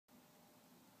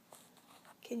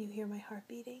Can you hear my heart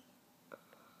beating?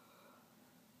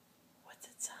 What's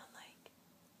it sound like?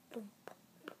 Boom.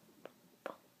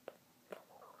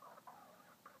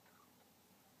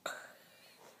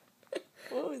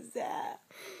 What was that?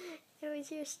 It was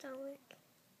your stomach.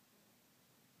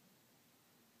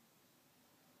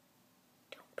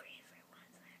 Don't breathe for 1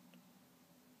 sec.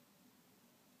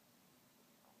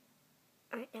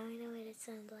 Alright, now I know what it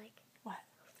sounds like. What?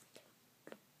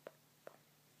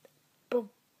 Boom,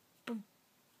 boom,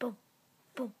 boom,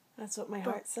 boom. That's what my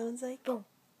heart sounds like? Boom,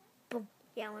 boom.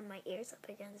 Yeah, when my ear's up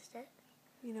against it.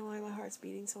 You know why my heart's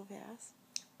beating so fast?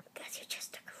 Because you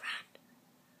just took a run.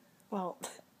 Well,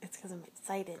 it's because I'm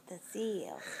excited to see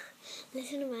you.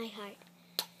 Listen to my heart.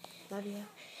 Love you.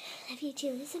 Love you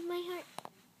too. Listen to my heart.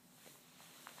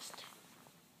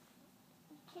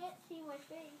 You can't see my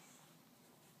face.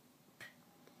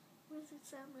 What does it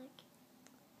sound like?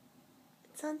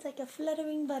 It sounds like a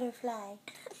fluttering butterfly.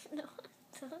 No,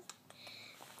 it doesn't.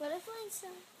 Butterflies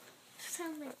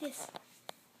sound like this.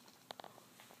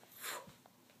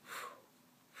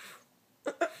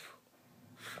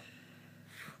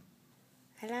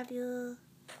 I love you.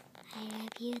 I love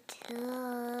you too.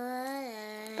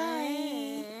 Bye.